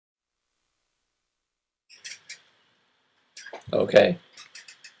Okay,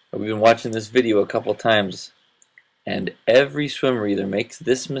 we've been watching this video a couple times, and every swimmer either makes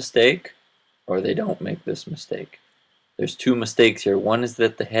this mistake or they don't make this mistake. There's two mistakes here. One is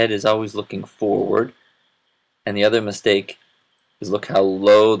that the head is always looking forward, and the other mistake is look how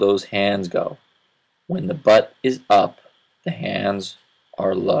low those hands go. When the butt is up, the hands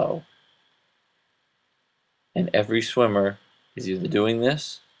are low. And every swimmer is either doing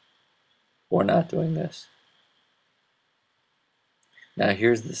this or not doing this. Now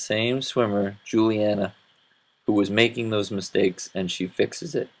here's the same swimmer, Juliana, who was making those mistakes, and she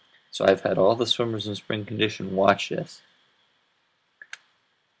fixes it. So I've had all the swimmers in spring condition watch this.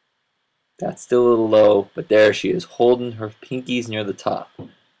 That's still a little low, but there she is, holding her pinkies near the top.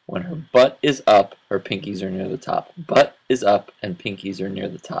 When her butt is up, her pinkies are near the top. Butt is up and pinkies are near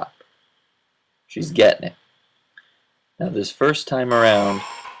the top. She's getting it. Now this first time around,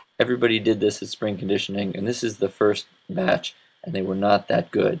 everybody did this at spring conditioning, and this is the first batch, and they were not that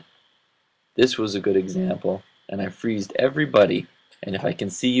good. This was a good example, and I freezed everybody, and if I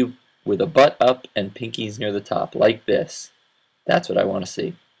can see you with a butt up and pinkies near the top, like this, that's what I want to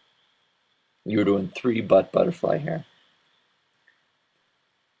see. You're doing 3 butt butterfly here.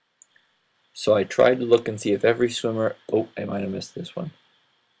 So I tried to look and see if every swimmer, oh, I might have missed this one.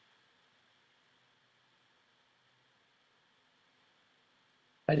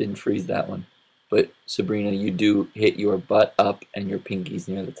 I didn't freeze that one. But Sabrina, you do hit your butt up and your pinkies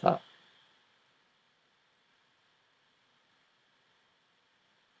near the top.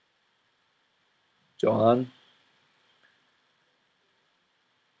 Johan,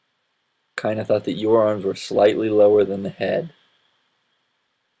 kind of thought that your arms were slightly lower than the head.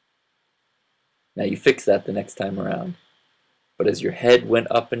 Now you fix that the next time around. But as your head went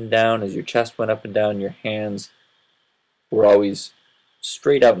up and down, as your chest went up and down, your hands were always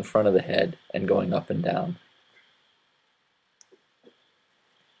straight out in front of the head and going up and down.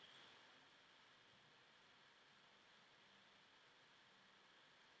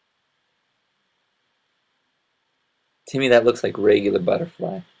 To me that looks like regular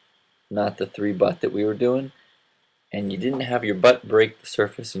butterfly, not the 3 butt that we were doing. And you didn't have your butt break the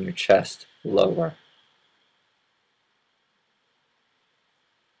surface and your chest lower.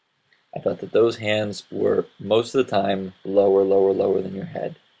 I thought that those hands were most of the time lower, lower, lower than your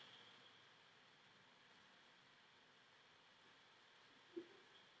head.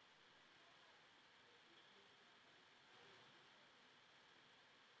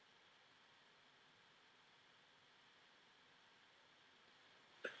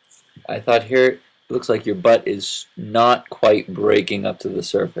 I thought here it looks like your butt is not quite breaking up to the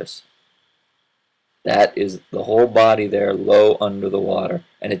surface. That is the whole body there low under the water,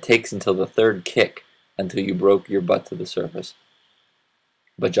 and it takes until the 3rd kick until you broke your butt to the surface.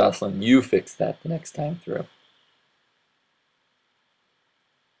 But Jocelyn, you fixed that the next time through.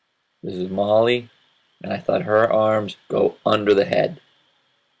 This is Molly, and I thought her arms go under the head.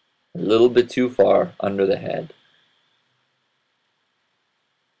 A little bit too far under the head.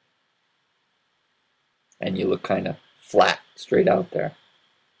 And you look kind of flat, straight out there.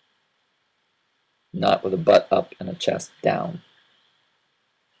 Not with a butt up and a chest down.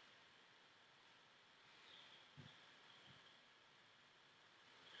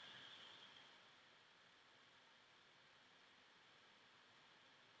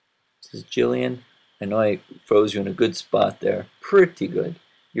 This is Jillian. I know I froze you in a good spot there. Pretty good.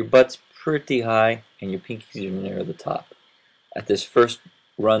 Your butt's pretty high and your pinkies are near the top. At this first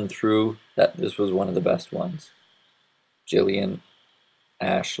run through, this was one of the best ones. Jillian,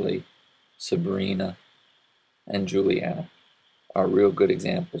 Ashley, Sabrina, and Juliana are real good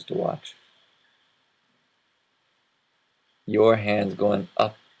examples to watch. Your hands going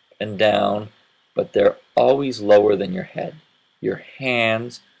up and down, but they're always lower than your head. Your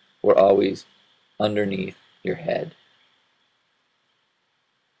hands were always underneath your head.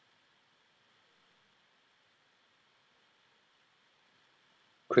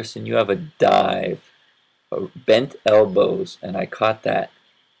 Kristen, you have a dive, bent elbows, and I caught that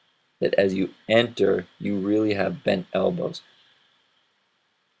as you enter, you really have bent elbows.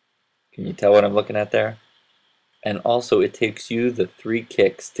 Can you tell what I'm looking at there? And also, it takes you the 3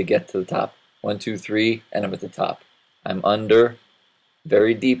 kicks to get to the top. 1, 2, 3, and I'm at the top. I'm under,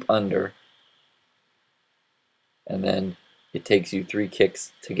 very deep under, and then it takes you 3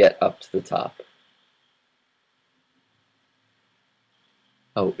 kicks to get up to the top.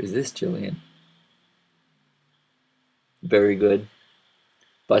 Oh, is this Jillian? Very good.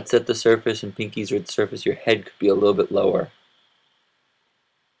 Butt's at the surface and pinkies are at the surface. Your head could be a little bit lower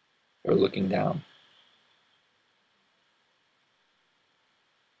or looking down.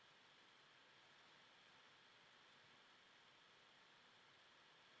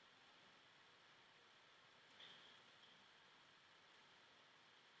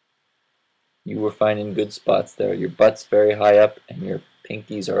 You were finding good spots there. Your butt's very high up and your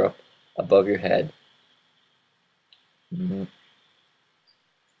pinkies are up above your head.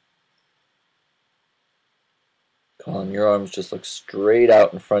 Colin, your arms just look straight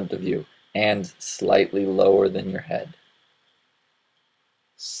out in front of you and slightly lower than your head.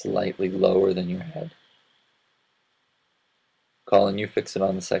 Slightly lower than your head. Colin, you fix it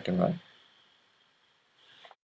on the second run.